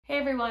Hey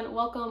everyone,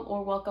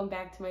 welcome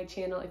back to my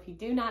channel. If you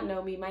do not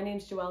know me, my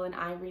name's Joelle and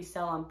I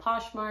resell on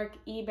Poshmark,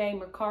 eBay,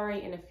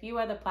 Mercari, and a few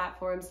other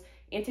platforms.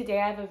 And today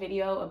I have a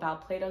video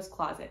about Plato's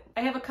Closet.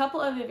 I have a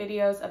couple other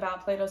videos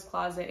about Plato's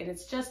Closet and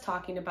it's just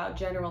talking about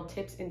general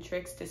tips and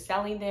tricks to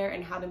selling there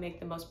and how to make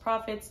the most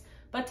profits.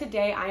 But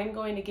today I am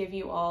going to give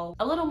you all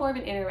a little more of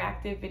an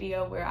interactive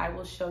video where I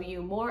will show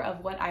you more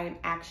of what I am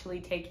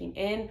actually taking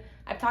in.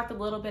 I've talked a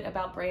little bit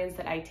about brands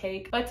that I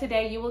take, but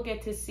today you will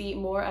get to see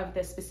more of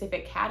the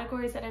specific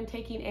categories that I'm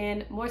taking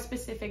in, more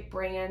specific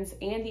brands,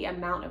 and the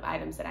amount of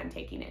items that I'm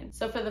taking in.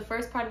 So for the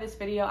first part of this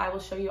video, I will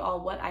show you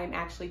all what I am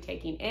actually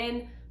taking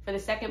in. For the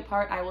second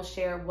part, I will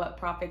share what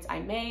profits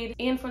I made.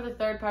 And for the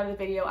third part of the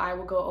video, I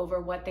will go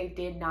over what they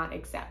did not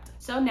accept.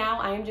 So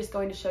now I am just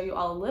going to show you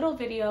all a little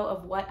video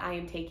of what I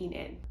am taking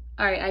in.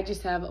 All right, I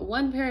just have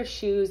one pair of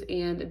shoes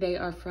and they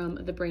are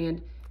from the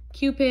brand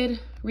Cupid.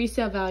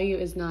 Resale value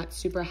is not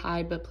super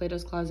high, but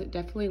Plato's Closet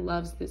definitely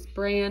loves this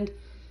brand.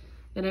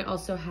 Then I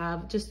also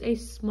have just a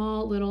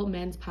small little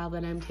men's pile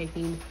that I'm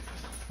taking,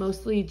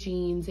 mostly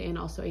jeans and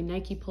also a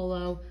Nike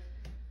polo.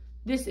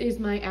 This is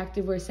my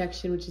activewear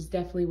section, which is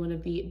definitely one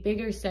of the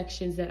bigger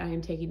sections that I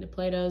am taking to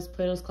Plato's.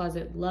 Plato's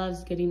Closet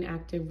loves getting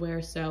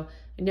activewear, so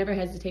I never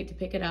hesitate to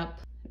pick it up.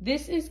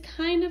 This is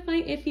kind of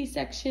my iffy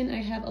section.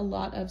 I have a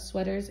lot of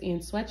sweaters and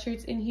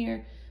sweatshirts in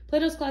here.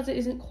 Plato's Closet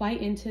isn't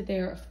quite into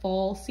their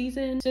fall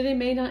season, so they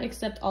may not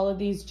accept all of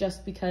these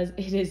just because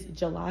it is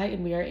July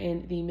and we are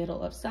in the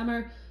middle of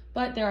summer,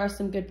 but there are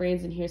some good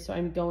brands in here, so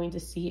I'm going to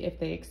see if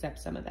they accept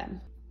some of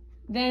them.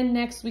 Then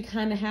next we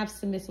kind of have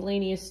some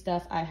miscellaneous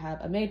stuff. I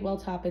have a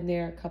Madewell top in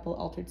there, a couple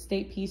altered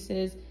state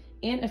pieces,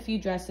 and a few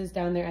dresses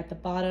down there at the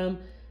bottom.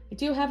 I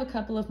do have a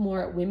couple of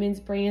more women's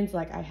brands,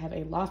 like I have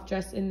a loft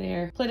dress in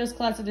there. Plato's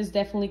Closet is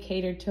definitely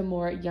catered to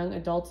more young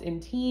adults and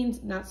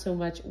teens, not so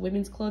much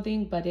women's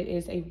clothing, but it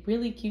is a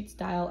really cute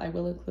style. I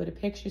will include a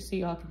picture so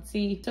y'all can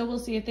see. So we'll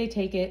see if they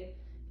take it.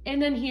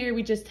 And then here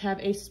we just have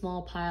a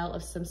small pile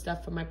of some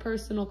stuff from my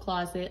personal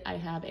closet. I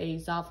have a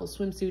Zoffel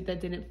swimsuit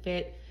that didn't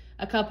fit,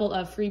 a couple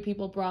of Free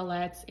People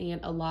bralettes, and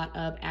a lot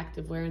of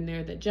activewear in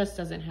there that just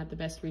doesn't have the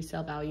best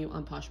resale value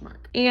on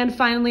Poshmark. And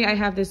finally, I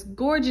have this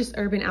gorgeous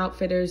Urban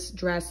Outfitters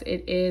dress.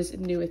 It is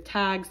new with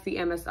tags. The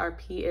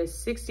MSRP is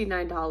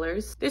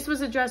 $69. This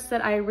was a dress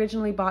that I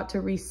originally bought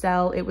to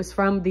resell. It was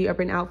from the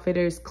Urban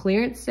Outfitters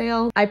clearance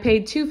sale. I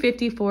paid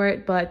 $250 for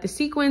it, but the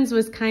sequins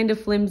was kind of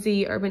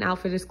flimsy. Urban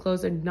Outfitters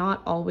clothes are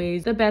not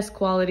always the best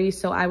quality,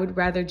 so I would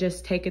rather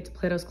just take it to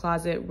Plato's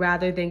Closet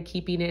rather than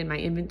keeping it in my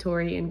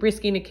inventory and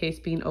risking a case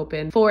being open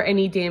for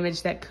any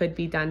damage that could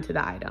be done to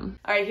the item.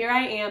 All right, here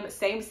I am,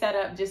 same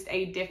setup, just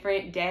a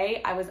different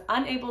day. I was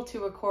unable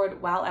to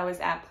record while I was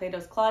at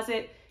Plato's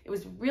Closet. It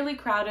was really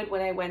crowded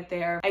when I went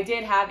there. I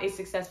did have a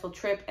successful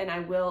trip and I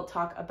will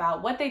talk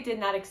about what they did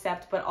not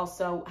accept, but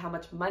also how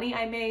much money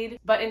I made.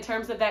 But in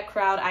terms of that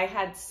crowd, I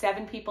had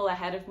 7 people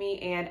ahead of me,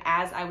 and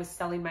as I was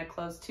selling my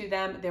clothes to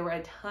them, there were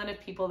a ton of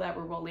people that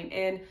were rolling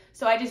in.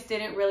 So I just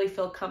didn't really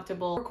feel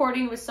comfortable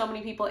recording with so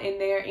many people in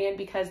there, and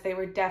because they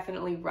were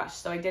definitely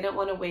rushed. So I didn't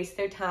want to waste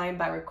their time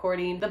by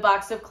recording the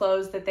box of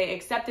clothes that they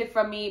accepted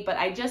from me, but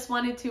I just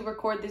wanted to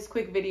record this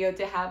quick video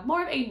to have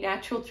more of a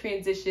natural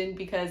transition,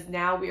 because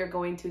now we are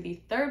going to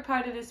the third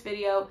part of this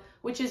video,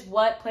 which is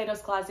what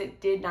Plato's Closet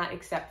did not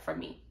accept from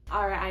me.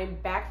 All right, I'm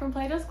back from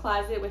Plato's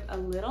Closet with a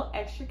little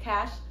extra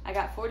cash. I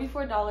got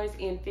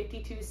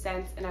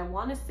 $44.52, and I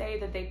want to say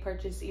that they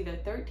purchased either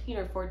 13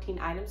 or 14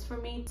 items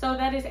from me. So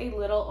that is a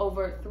little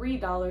over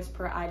 $3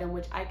 per item,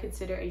 which I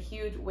consider a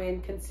huge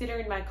win,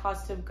 considering my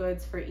cost of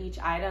goods for each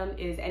item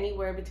is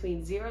anywhere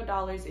between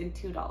 $0 and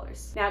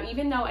 $2. Now,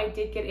 even though I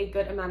did get a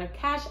good amount of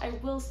cash, I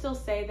will still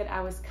say that I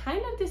was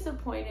kind of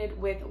disappointed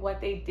with what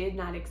they did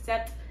not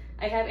accept.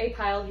 I have a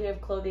pile here of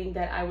clothing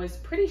that I was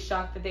pretty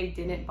shocked that they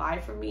didn't buy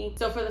from me.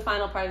 So for the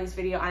final part of this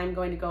video, I'm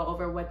going to go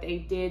over what they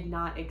did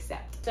not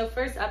accept. So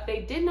first up, they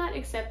did not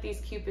accept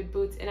these Cupid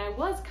boots, and I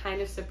was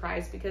kind of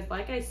surprised because,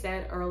 like I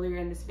said earlier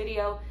in this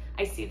video,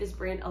 I see this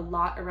brand a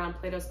lot around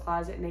Plato's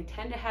Closet, and they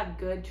tend to have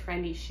good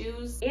trendy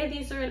shoes, and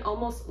these are in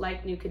almost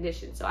like new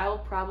condition. So I will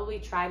probably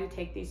try to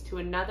take these to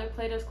another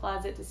Plato's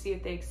Closet to see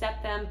if they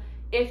accept them.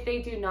 If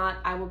they do not,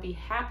 I will be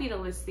happy to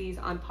list these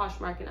on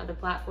Poshmark and other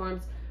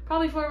platforms,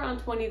 probably for around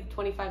 20 to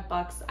 25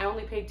 bucks. I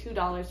only paid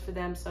 $2 for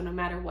them, so no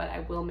matter what, I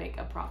will make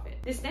a profit.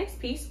 This next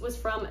piece was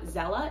from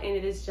Zella, and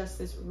it is just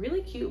this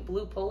really cute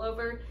blue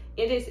pullover.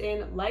 It is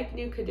in like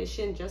new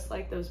condition, just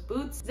like those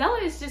boots.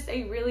 Zella is just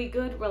a really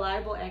good,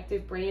 reliable,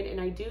 active brand,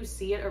 and I do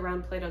see it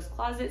around Plato's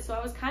Closet, so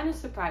I was kind of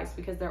surprised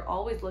because they're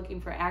always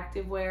looking for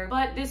activewear.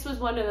 But this was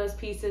one of those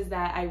pieces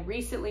that I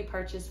recently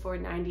purchased for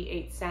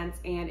 98 cents,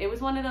 and it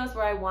was one of those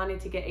where I wanted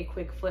to get a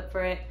quick flip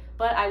for it.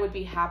 but I would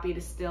be happy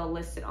to still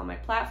list it on my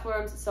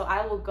platforms. So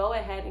I will go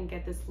ahead and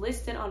get this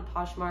listed on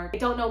Poshmark. I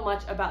don't know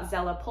much about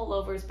Zella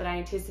pullovers, but I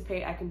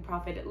anticipate I can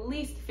profit at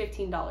least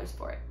 $15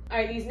 for it. All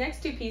right, these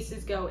next two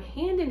pieces go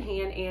hand in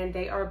hand, and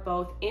they are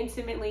both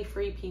intimately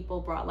free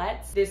people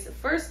bralettes. This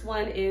first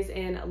one is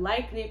in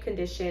like new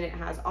condition. It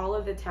has all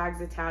of the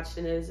tags attached,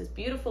 and it is this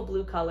beautiful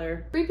blue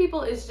color. Free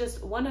People is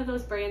just one of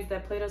those brands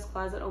that Plato's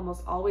Closet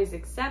almost always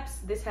accepts.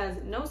 This has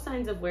no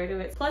signs of wear to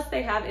it. Plus,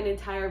 they have an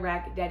entire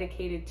rack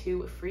dedicated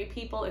to Free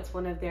People. It's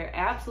one of their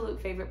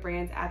absolute favorite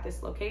brands at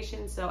this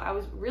location, so I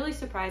was really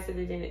surprised that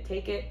they didn't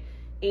take it.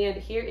 And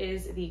here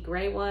is the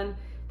gray one.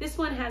 This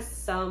one has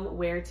some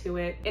wear to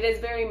it. It is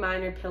very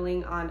minor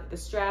pilling on the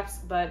straps,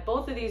 but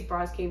both of these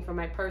bras came from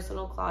my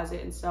personal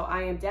closet, and so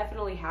I am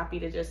definitely happy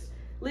to just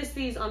list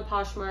these on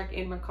Poshmark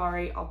and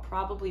Mercari. I'll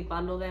probably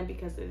bundle them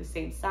because they're the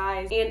same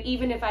size, and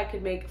even if I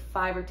could make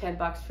 $5 or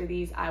 $10 for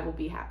these, I will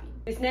be happy.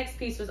 This next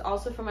piece was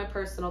also from my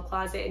personal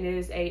closet, and it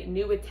is a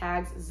New with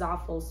Tags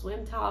Zoffel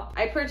swim top.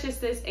 I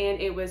purchased this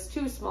and it was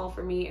too small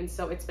for me, and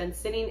so it's been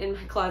sitting in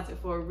my closet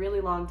for a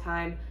really long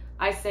time.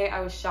 I say I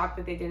was shocked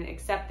that they didn't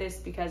accept this,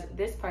 because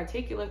this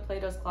particular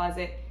Plato's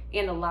Closet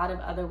and a lot of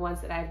other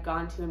ones that I've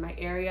gone to in my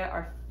area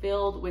are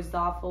filled with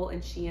Zoffel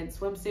and Shein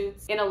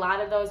swimsuits, and a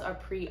lot of those are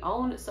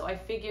pre-owned, so I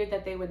figured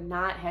that they would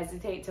not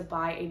hesitate to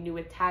buy a New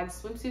with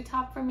Tags swimsuit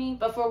top from me,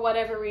 but for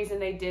whatever reason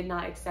they did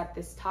not accept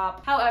this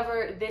top.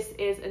 However, this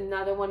is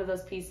another one of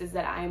those pieces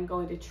that I am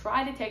going to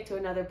try to take to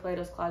another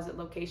Plato's Closet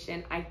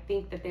location. I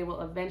think that they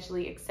will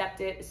eventually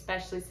accept it,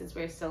 especially since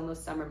we're still in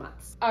those summer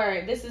months. All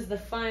right, this is the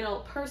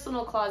final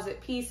personal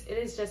closet piece. It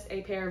is just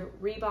a pair of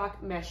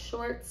Reebok mesh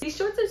shorts. These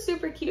shorts are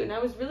super cute, and I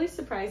was really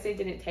surprised they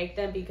didn't take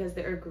them because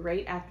they're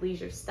great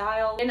athleisure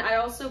style. And I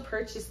also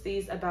purchased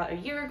these about a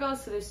year ago,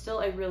 so they're still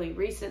a really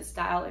recent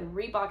style, and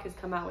Reebok has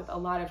come out with a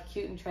lot of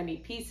cute and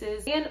trendy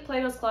pieces, and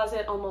Plato's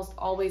Closet almost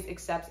always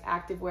accepts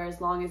activewear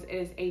as long as it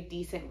is a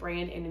decent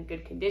brand and in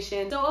good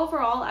condition. So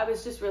overall, I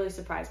was just really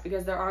surprised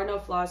because there are no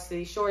flaws to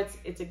these shorts.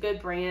 It's a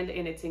good brand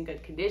and it's in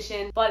good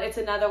condition, but it's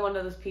another one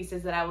of those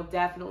pieces that I will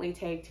definitely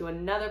take to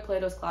another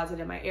Plato's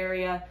Closet in my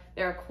area.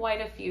 There are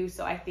quite a few,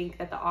 so I think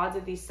that the odds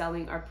of these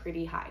selling are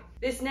pretty high.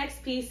 This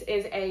next piece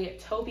is a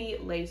Toby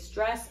lace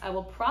dress. I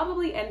will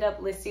probably end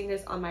up listing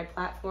this on my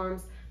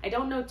platforms. I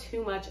don't know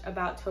too much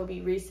about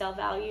Toby resale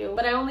value,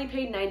 but I only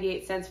paid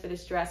 98 cents for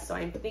this dress, so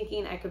I'm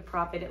thinking I could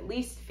profit at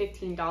least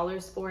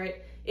 $15 for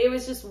it. It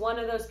was just one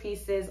of those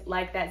pieces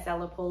like that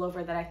Zella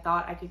pullover that I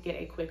thought I could get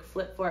a quick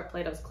flip for at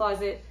Plato's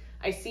Closet.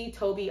 I see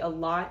Toby a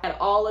lot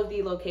at all of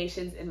the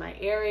locations in my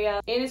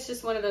area, and it's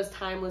just one of those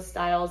timeless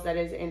styles that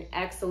is in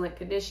excellent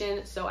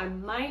condition. So I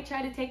might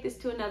try to take this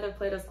to another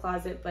Plato's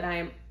Closet, but I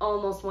am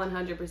almost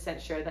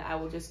 100% sure that I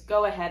will just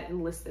go ahead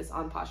and list this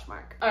on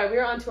Poshmark. All right,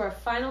 we're on to our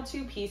final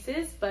two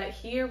pieces, but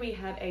here we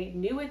have a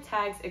New with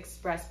Tags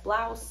Express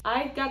blouse.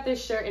 I got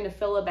this shirt in a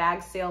fill a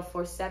bag sale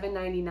for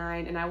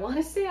 $7.99, and I want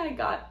to say I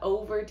got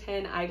over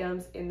 10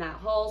 items in that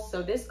haul,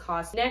 so this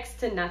cost next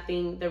to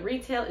nothing. The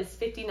retail is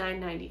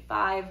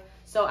 $59.95.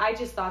 So I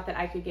just thought that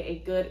I could get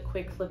a good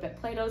quick flip at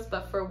Plato's,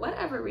 but for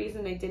whatever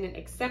reason, they didn't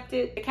accept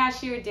it. The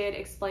cashier did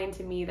explain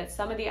to me that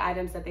some of the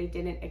items that they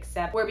didn't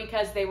accept were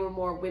because they were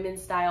more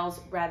women's styles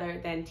rather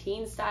than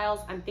teen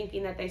styles. I'm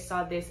thinking that they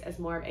saw this as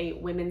more of a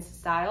women's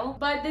style,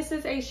 but this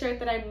is a shirt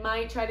that I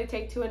might try to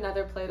take to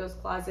another Plato's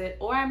Closet,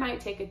 or I might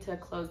take it to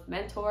Closed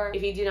Mentor.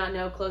 If you do not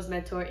know, Closed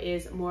Mentor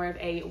is more of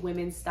a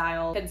women's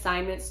style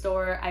consignment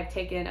store. I've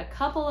taken a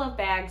couple of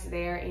bags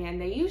there, and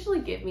they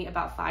usually give me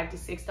about $5 to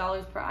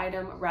 $6 per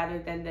item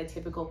rather than the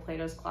typical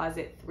Plato's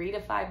Closet $3 to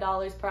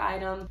 $5 per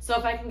item. So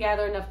if I can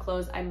gather enough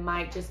clothes, I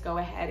might just go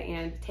ahead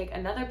and take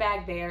another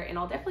bag there, and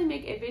I'll definitely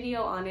make a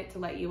video on it to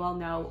let you all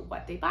know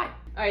what they buy.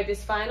 All right,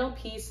 this final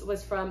piece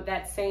was from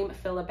that same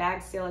fill a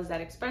bag sale as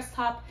that Express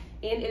top,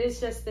 and it is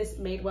just this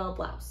Madewell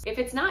blouse. If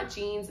it's not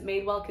jeans,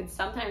 Madewell can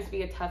sometimes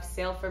be a tough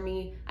sale for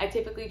me. I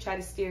typically try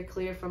to steer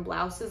clear from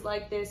blouses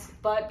like this,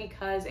 but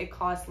because it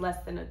costs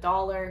less than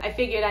 $1, I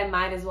figured I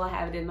might as well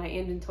have it in my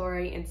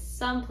inventory, and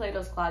some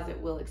Plato's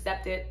Closet will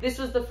accept it. This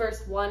was the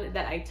first one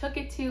that I took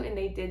it to, and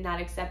they did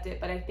not accept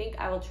it, but I think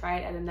I will try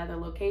it at another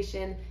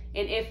location,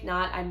 and if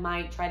not, I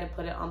might try to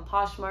put it on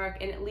Poshmark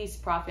and at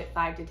least profit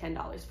 $5 to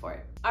 $10 for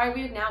it. All right,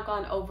 we have now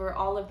gone over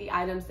all of the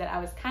items that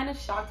I was kind of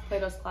shocked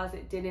Plato's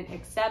Closet didn't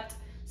accept.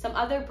 Some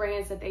other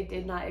brands that they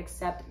did not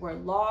accept were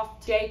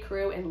Loft, J.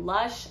 Crew, and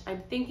Lush.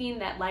 I'm thinking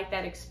that like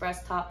that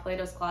Express top,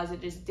 Plato's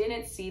Closet just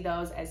didn't see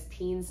those as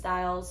teen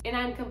styles, and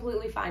I'm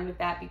completely fine with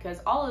that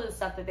because all of the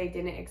stuff that they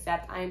didn't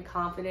accept, I am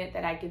confident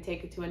that I can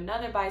take it to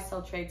another buy,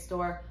 sell, trade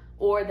store,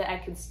 or that I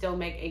can still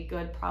make a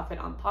good profit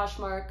on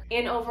Poshmark.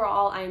 And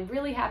overall, I am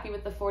really happy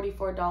with the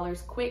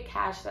 $44 quick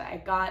cash that I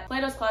got.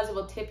 Plato's Closet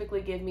will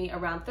typically give me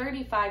around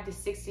 $35 to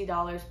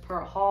 $60 per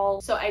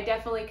haul, so I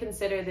definitely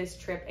consider this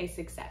trip a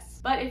success.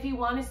 But if you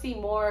want to see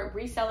more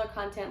reseller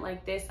content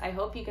like this, I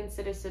hope you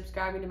consider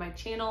subscribing to my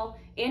channel.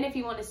 And if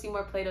you want to see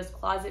more Plato's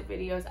Closet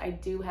videos, I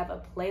do have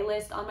a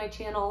playlist on my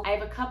channel. I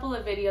have a couple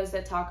of videos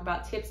that talk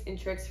about tips and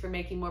tricks for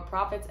making more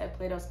profits at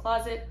Plato's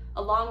Closet,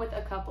 along with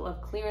a couple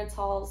of clearance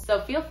hauls.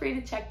 So feel free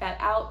to check that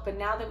out. But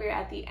now that we're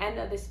at the end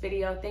of this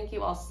video, thank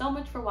you all so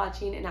much for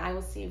watching, and I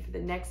will see you for the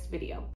next video.